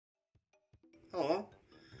Hello,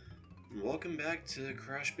 and welcome back to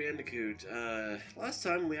Crash Bandicoot. Last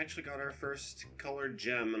time we actually got our first colored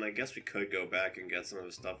gem, and I guess we could go back and get some of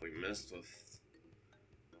the stuff we missed with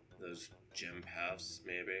those gem paths,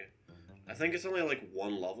 maybe. I think it's only like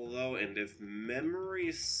one level though, and if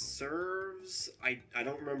memory serves, I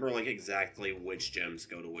don't remember like exactly which gems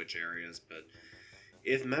go to which areas, but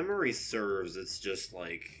if memory serves, it's just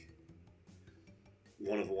like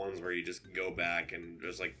one of the ones where you just go back and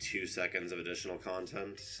there's like 2 seconds of additional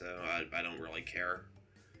content, so I don't really care.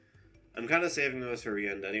 I'm kind of saving those for the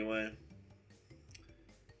end anyway.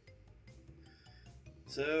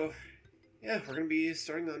 So, yeah, we're going to be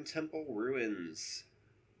starting on Temple Ruins.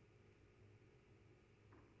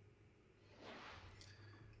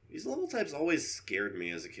 These level types always scared me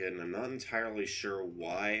as a kid, and I'm not entirely sure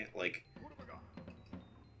why. Like,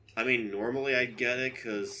 I mean, normally I'd get it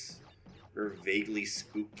because they're vaguely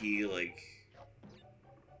spooky, like,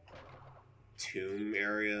 tomb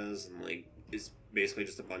areas, and, like, it's basically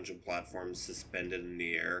just a bunch of platforms suspended in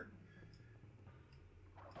the air.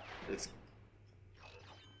 It's...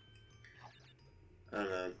 I don't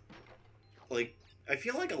know. Like, I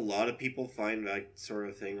feel like a lot of people find that sort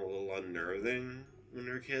of thing a little unnerving when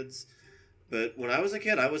they're kids. But when I was a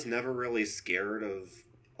kid, I was never really scared of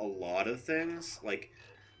a lot of things. Like,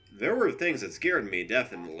 there were things that scared me,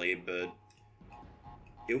 definitely, but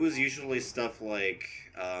it was usually stuff like,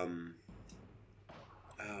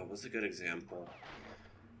 what's a good example?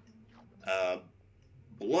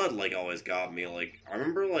 Blood, like, always got me. Like, I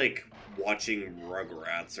remember, like, watching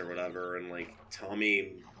Rugrats or whatever, and, like,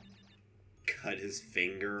 Tommy cut his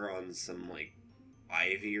finger on some, like,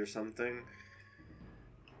 ivy or something.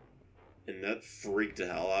 And that freaked the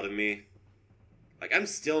hell out of me. Like, I'm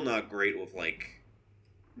still not great with, like,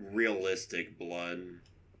 realistic blood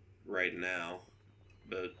right now.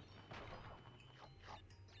 But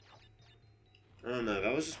I don't know,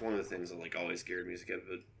 that was just one of the things that, like, always scared me as a kid,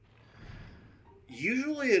 but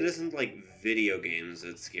usually it isn't, like, video games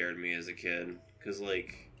that scared me as a kid, because,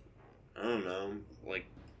 like, I don't know, like,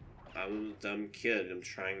 I'm a dumb kid, I'm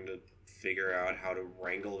trying to figure out how to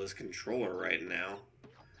wrangle this controller right now,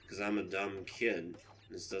 because I'm a dumb kid.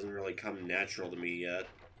 This doesn't really come natural to me yet,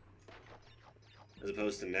 as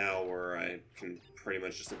opposed to now where I can pretty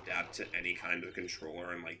much just adapt to any kind of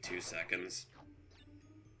controller in, like, 2 seconds.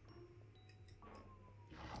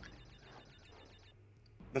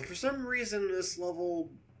 But for some reason, this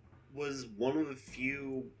level was one of the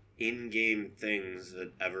few in-game things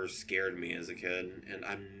that ever scared me as a kid, and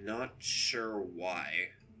I'm not sure why.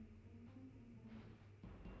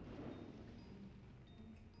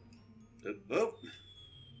 Oh!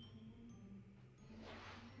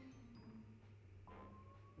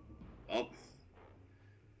 Well,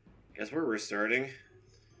 guess we're restarting.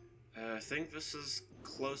 I think this is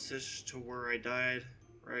closest to where I died,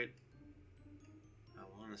 right? I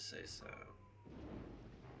want to say so.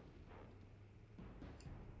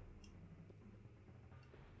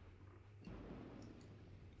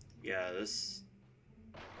 Yeah, this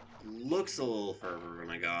looks a little further than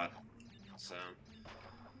I got, so...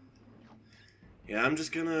 Yeah, I'm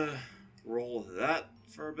just gonna roll that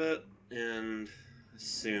for a bit and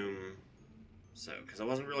assume so, because I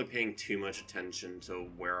wasn't really paying too much attention to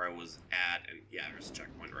where I was at, and yeah, there's a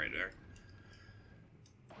checkpoint right there.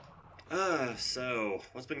 So,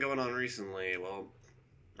 what's been going on recently? Well,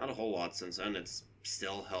 not a whole lot since then. It's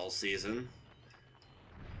still hell season.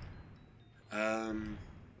 Though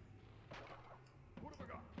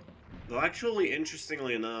actually,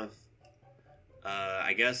 interestingly enough,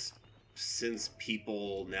 I guess since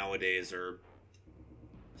people nowadays are,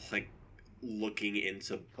 like, looking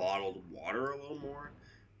into bottled water a little more,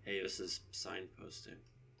 hey, this is signposting.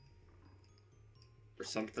 Or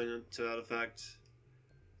something to that effect.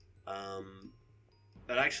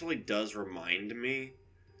 That actually does remind me,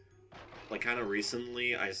 like, kind of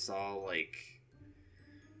recently, I saw, like...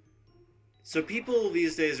 So people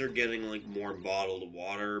these days are getting, like, more bottled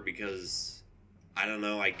water because, I don't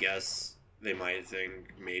know, I guess they might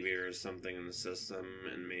think maybe there's something in the system,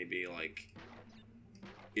 and maybe, like,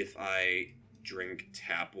 if I drink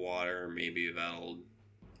tap water, maybe that'll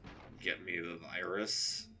get me the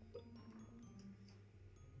virus.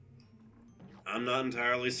 I'm not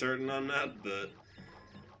entirely certain on that, but,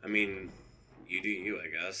 I mean, you do you, I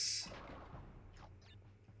guess.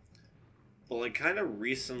 But, like, kind of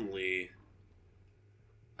recently,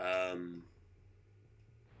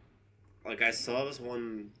 like, I saw this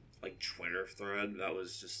one, like, Twitter thread that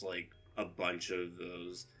was just, like, a bunch of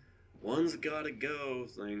those one's gotta go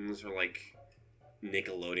things, or, like,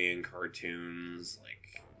 Nickelodeon cartoons,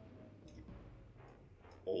 like,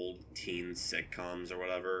 old teen sitcoms or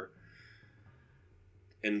whatever.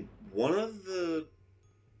 And one of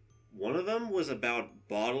them was about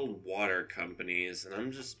bottled water companies, and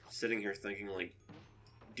I'm just sitting here thinking, like,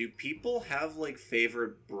 do people have, like,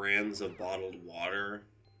 favorite brands of bottled water?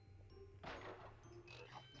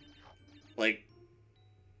 Like,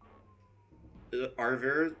 are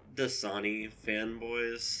there Dasani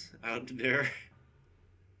fanboys out there?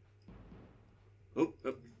 Oop,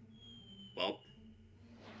 oop. Well.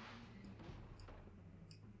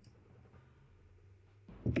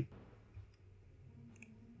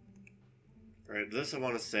 Alright, this I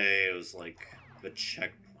want to say it was like the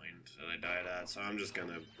checkpoint that I died at, so I'm just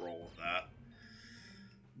gonna roll with that.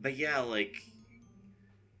 But yeah, like,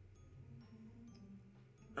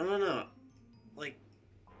 I don't know. Like,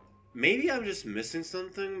 maybe I'm just missing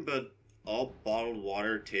something, but all bottled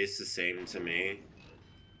water tastes the same to me.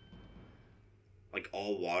 Like,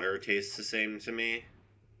 all water tastes the same to me.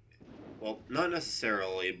 Well, not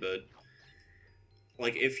necessarily, but,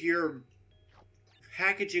 like, if you're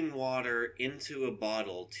packaging water into a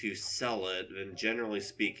bottle to sell it, then generally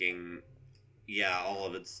speaking, yeah, all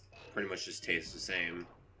of it's pretty much just tastes the same.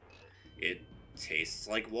 It tastes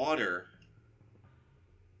like water.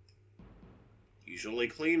 Usually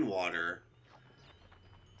clean water.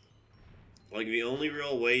 Like, the only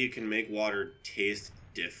real way you can make water taste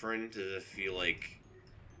different is if you, like,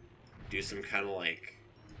 do some kind of, like,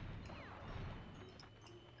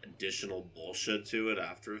 additional bullshit to it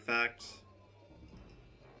after the fact.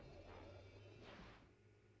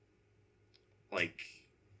 Like,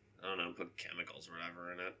 I don't know, put chemicals or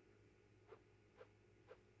whatever in it.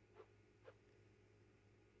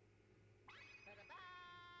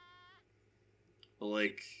 But,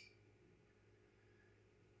 like,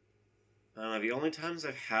 I don't know, the only times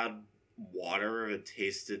I've had water that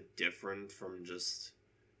tasted different from just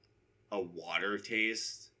a water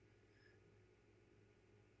taste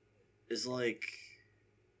is, like,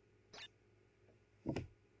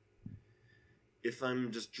 if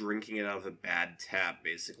I'm just drinking it out of a bad tap,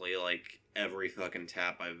 basically, like every fucking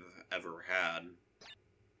tap I've ever had.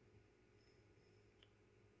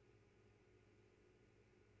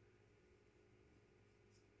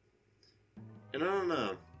 And I don't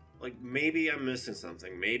know, like, maybe I'm missing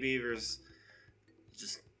something. Maybe there's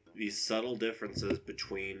just these subtle differences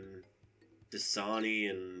between Dasani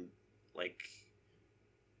and, like,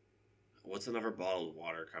 what's another bottled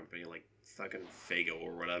water company? Like, fucking Fago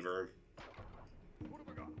or whatever.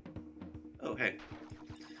 Oh, hey.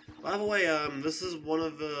 By the way, this is one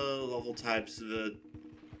of the level types that,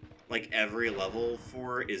 like, every level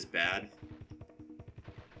for is bad.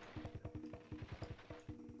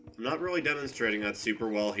 I'm not really demonstrating that super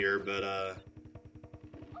well here, but,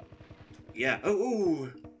 yeah. Oh,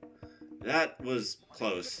 ooh! That was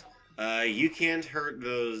close. You can't hurt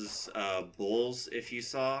those, bulls if you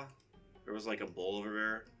saw. There was, like, a bull over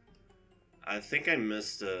there. I think I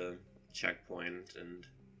missed a checkpoint and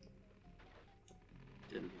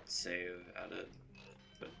didn't save at it.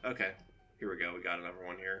 But, okay. Here we go. We got another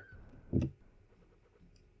one here.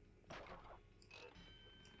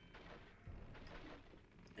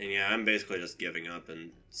 And yeah, I'm basically just giving up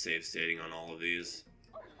and save stating on all of these.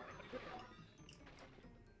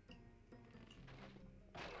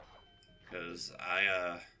 Because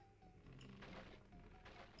I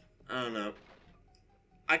don't know.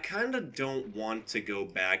 I kind of don't want to go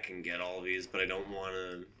back and get all of these, but I don't want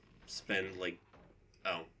to spend, like...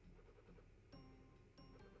 Oh.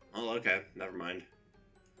 Oh, okay. Never mind.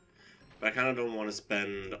 But I kind of don't want to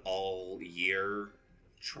spend all year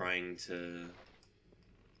trying to,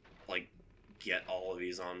 like, get all of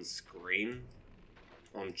these on screen.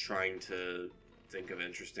 I'm trying to think of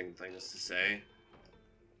interesting things to say.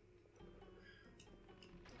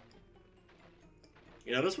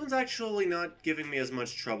 You know, this one's actually not giving me as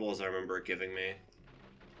much trouble as I remember it giving me.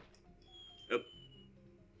 Oop.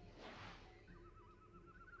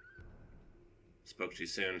 Spoke too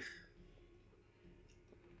soon.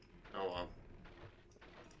 Oh well.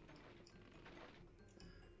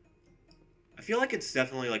 I feel like it's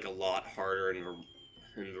definitely, like, a lot harder in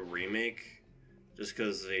the remake, just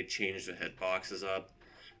because they changed the hitboxes up.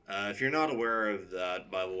 If you're not aware of that,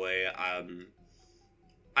 by the way,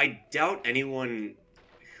 I doubt anyone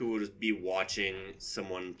who would be watching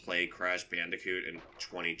someone play Crash Bandicoot in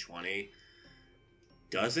 2020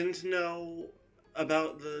 doesn't know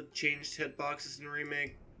about the changed hitboxes in the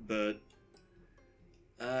remake, but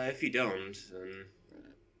if you don't, then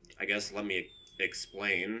I guess let me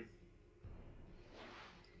explain.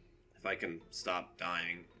 If I can stop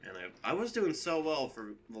dying. And I was doing so well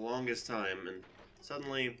for the longest time, and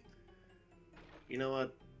suddenly, you know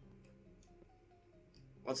what?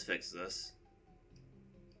 Let's fix this.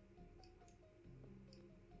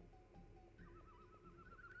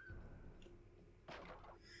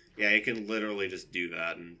 Yeah, you can literally just do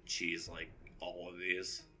that and cheese, like, all of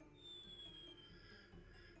these.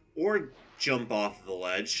 Or jump off the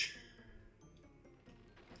ledge.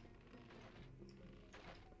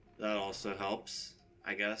 That also helps,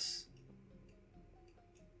 I guess.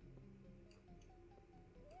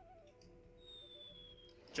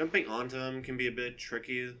 Jumping onto them can be a bit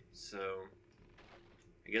tricky, so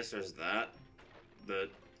I guess there's that.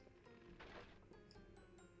 But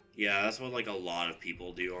yeah, that's what like a lot of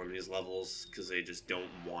people do on these levels because they just don't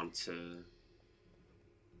want to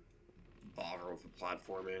bother with the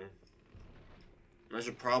platforming. And I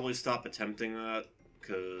should probably stop attempting that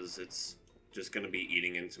because it's just going to be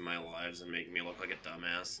eating into my lives and making me look like a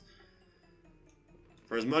dumbass.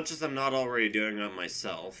 For as much as I'm not already doing that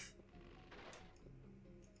myself.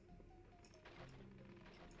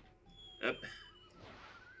 Yep.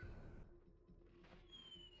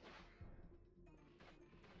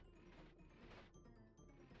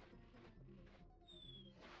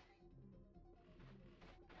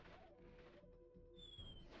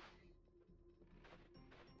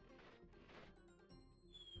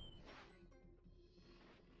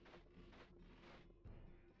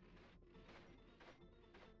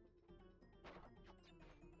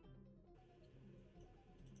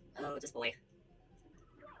 Oh, it's this boy.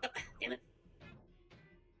 Oh, damn it.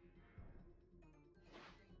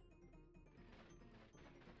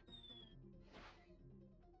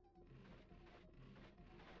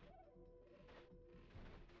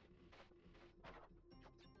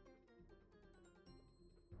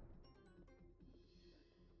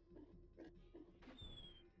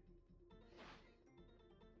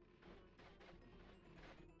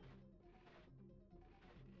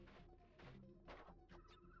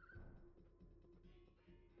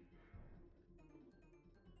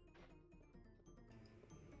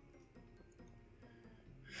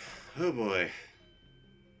 Oh boy.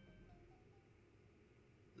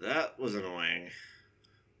 That was annoying.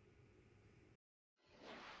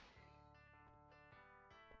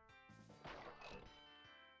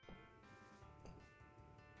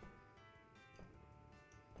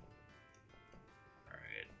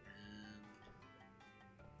 Alright.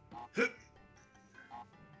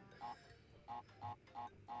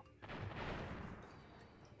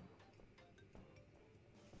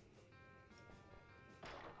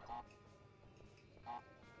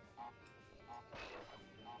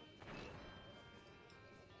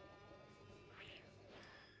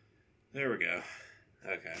 There we go.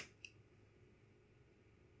 Okay.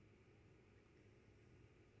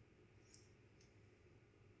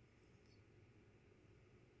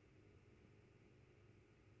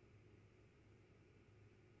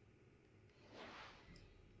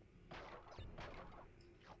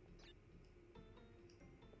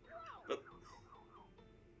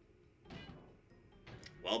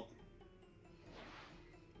 Well,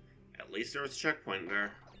 at least there was a checkpoint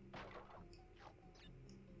there.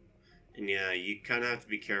 And yeah, you kind of have to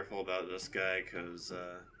be careful about this guy, because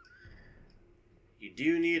you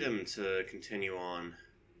do need him to continue on.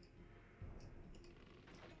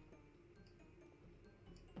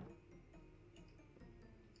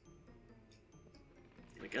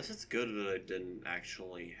 I guess it's good that I didn't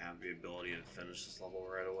actually have the ability to finish this level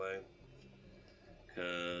right away.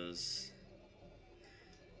 Because,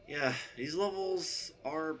 yeah, these levels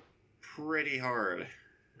are pretty hard.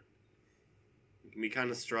 It can be kind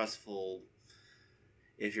of stressful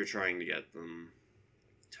if you're trying to get them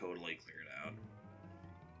totally cleared out.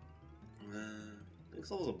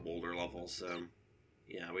 This level's a boulder level, so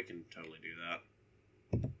yeah, we can totally do that.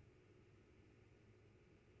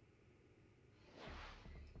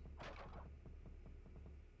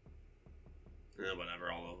 Yeah,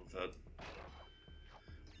 whatever, I'll live with it.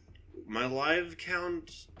 My live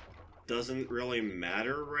count doesn't really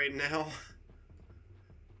matter right now.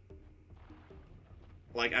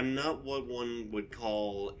 Like, I'm not what one would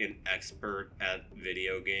call an expert at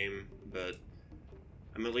video game, but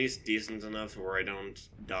I'm at least decent enough to where I don't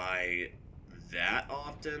die that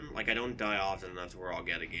often. Like, I don't die often enough to where I'll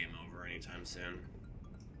get a game over anytime soon.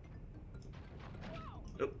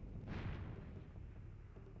 Oop.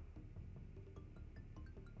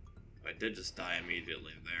 I did just die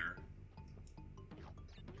immediately there.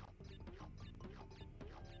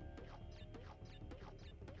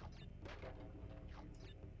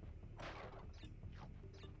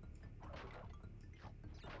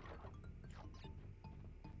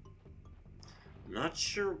 Not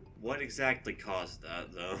sure what exactly caused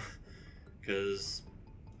that, though, because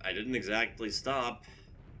I didn't exactly stop.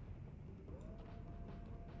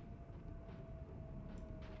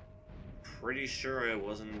 Pretty sure I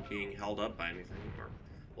wasn't being held up by anything. Or,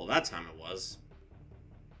 well, that time it was.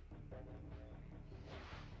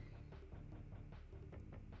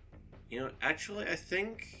 You know, actually, I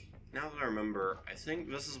think, now that I remember, I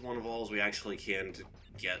think this is one of all we actually can to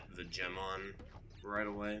get the gem on right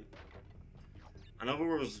away. I know there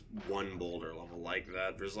was one boulder level like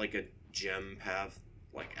that. There's like a gem path,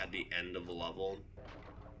 like, at the end of the level.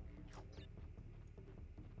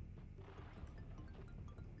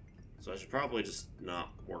 So I should probably just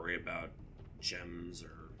not worry about gems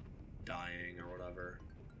or dying or whatever.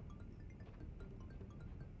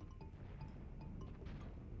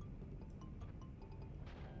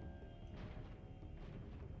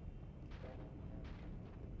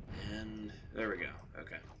 And there we go.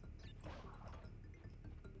 Okay.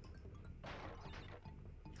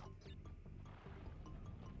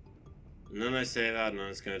 And then I say that, and then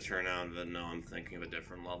it's going to turn out that no, I'm thinking of a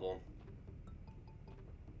different level.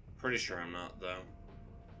 Pretty sure I'm not, though.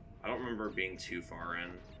 I don't remember being too far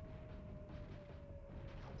in.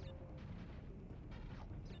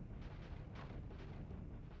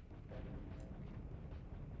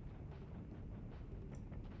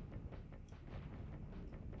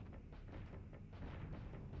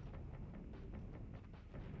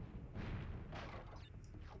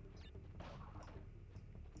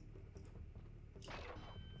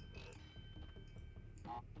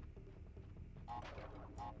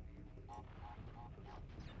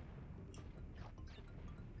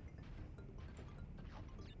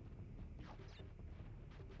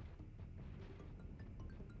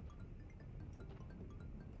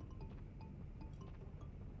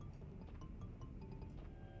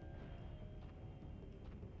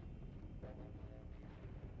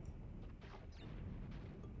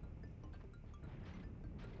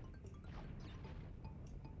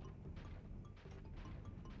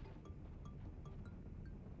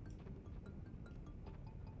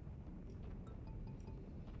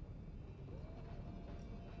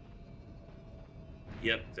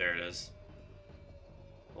 Yep, there it is.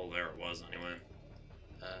 Well, there it was anyway.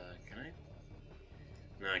 Can I?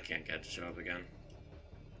 No, I can't get it to show up again.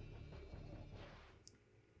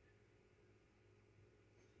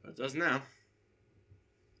 But it does now.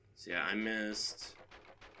 So yeah, I missed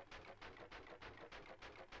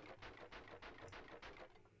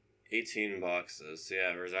 18 boxes. So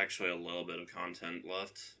yeah, there's actually a little bit of content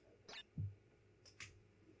left.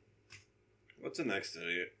 What's the next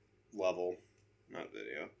video? Level? Not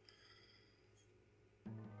video.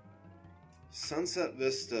 Sunset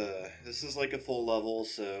Vista. This is like a full level,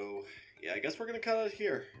 so yeah, I guess we're gonna cut it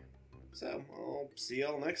here. So, I'll see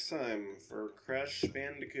y'all next time for Crash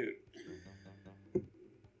Bandicoot.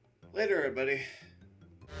 Later, everybody.